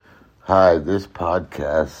Hi, this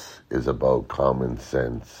podcast is about common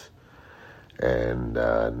sense and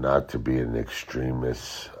not to be an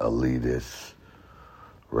extremist, elitist,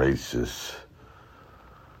 racist.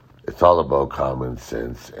 It's all about common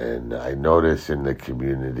sense. And I notice in the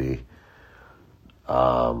community,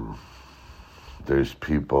 there's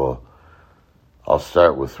people, I'll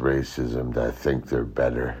start with racism, that think they're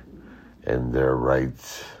better and their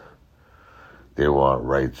rights. They want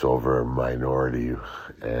rights over a minority,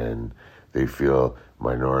 and they feel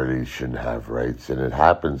minorities shouldn't have rights. And it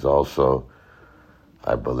happens also,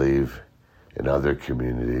 I believe, in other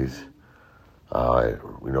communities.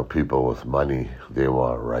 People with money, they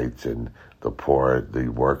want rights, and the poor, the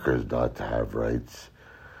workers, not to have rights.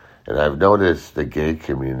 And I've noticed the gay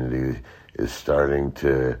community is starting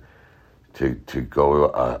to go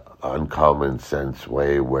a uncommon sense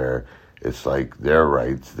way where it's like their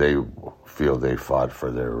rights, they feel they fought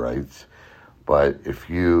for their rights. But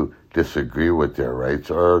if you disagree with their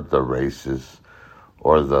rights, or the racist,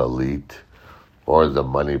 or the elite, or the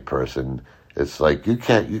money person, it's like you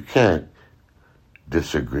can't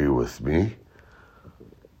disagree with me.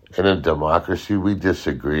 In a democracy, we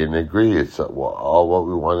disagree and agree. It's all what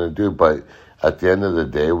we want to do. But at the end of the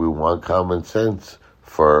day, we want common sense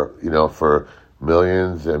for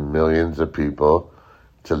millions and millions of people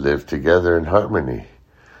to live together in harmony.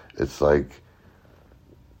 It's like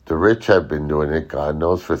the rich have been doing it, God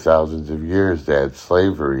knows, for thousands of years. They had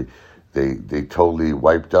slavery. They totally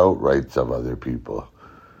wiped out rights of other people.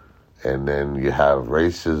 And then you have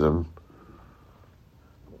racism,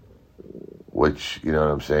 which, you know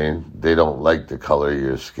what I'm saying? They don't like the color of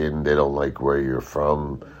your skin. They don't like where you're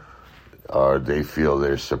from. Or they feel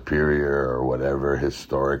they're superior or whatever,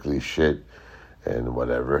 historically shit and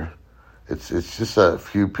whatever. It's just a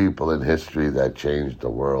few people in history that changed the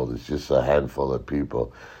world. It's just a handful of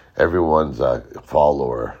people. Everyone's a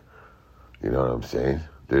follower. You know what I'm saying?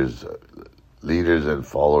 There's leaders and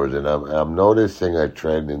followers, and I'm noticing a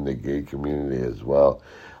trend in the gay community as well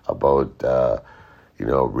about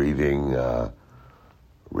reading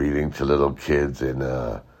to little kids in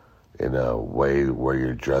a way where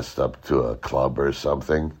you're dressed up to a club or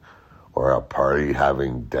something, or a party,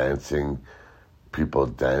 having dancing.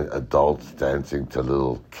 Adults dancing to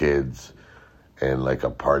little kids, and like a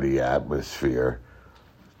party atmosphere.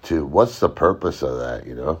 What's the purpose of that?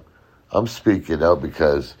 I'm speaking out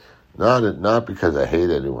because not because I hate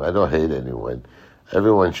anyone. I don't hate anyone.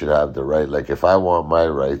 Everyone should have the right. Like, if I want my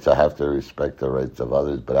rights, I have to respect the rights of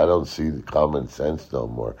others. But I don't see common sense no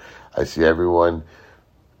more. I see everyone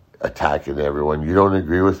attacking everyone. You don't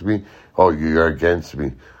agree with me? Oh, you're against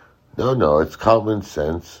me. No, it's common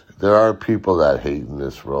sense. There are people that hate in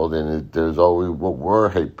this world, and there's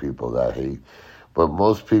always hate people that hate. But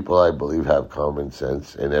most people, I believe, have common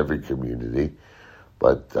sense in every community.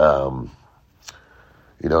 But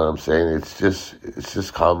you know what I'm saying? It's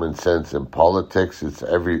just common sense. In politics, it's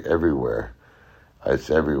everywhere.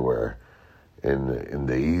 It's everywhere. In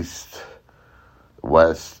the east,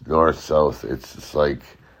 west, north, south. It's like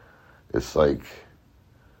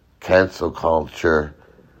cancel culture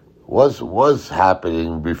was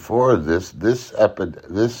happening before this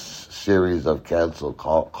series of cancel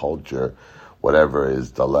culture, whatever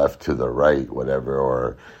is the left to the right,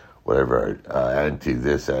 whatever anti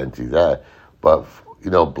this, anti that. But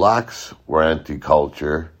blacks were anti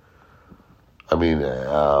culture. I mean,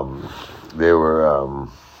 they were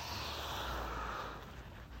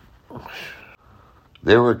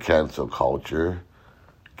cancel culture.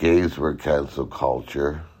 Gays were cancel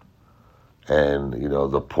culture. And,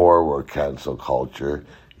 the poor were cancel culture.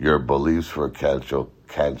 Your beliefs were cancel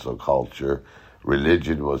culture.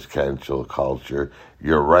 Religion was cancel culture.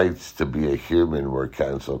 Your rights to be a human were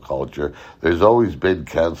cancel culture. There's always been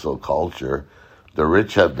cancel culture. The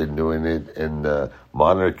rich have been doing it, and the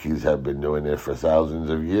monarchies have been doing it for thousands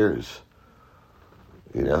of years.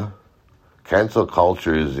 Cancel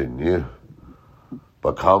culture isn't new.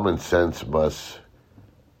 But common sense must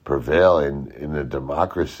prevail in a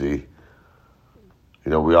democracy.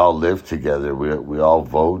 We all live together. We all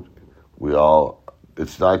vote.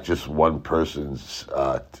 It's not just one person's,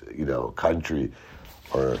 country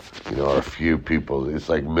or, a few people. It's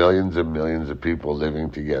like millions and millions of people living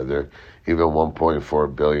together, even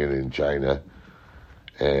 1.4 billion in China.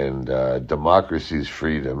 And democracy is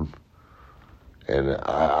freedom. And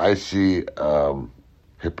I see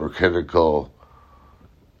hypocritical.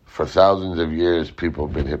 For thousands of years, people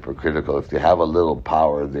have been hypocritical. If they have a little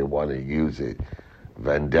power, they want to use it.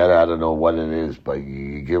 Vendetta, I don't know what it is, but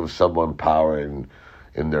you give someone power in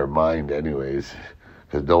their mind anyways.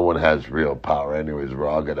 because no one has real power anyways. We're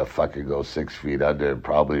all going to fucking go 6 feet under and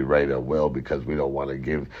probably write a will because we don't want to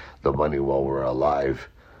give the money while we're alive.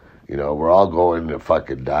 You know, we're all going to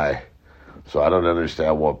fucking die. So I don't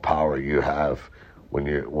understand what power you have when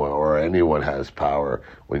you, or anyone has power,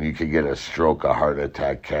 when you can get a stroke, a heart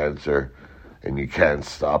attack, cancer, and you can't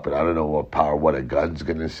stop it. I don't know what power, what a gun's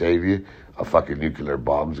going to save you. A fucking nuclear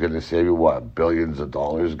bomb's going to save you. What, billions of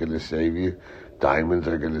dollars going to save you? Diamonds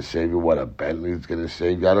are going to save you. What, a Bentley's going to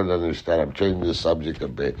save you? I don't understand. I'm changing the subject a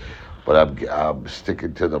bit, but I'm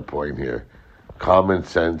sticking to the point here. Common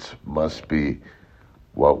sense must be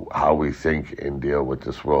how we think and deal with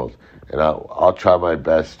this world. And I'll try my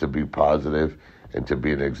best to be positive and to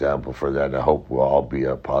be an example for that. And I hope we'll all be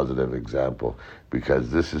a positive example, because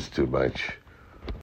this is too much.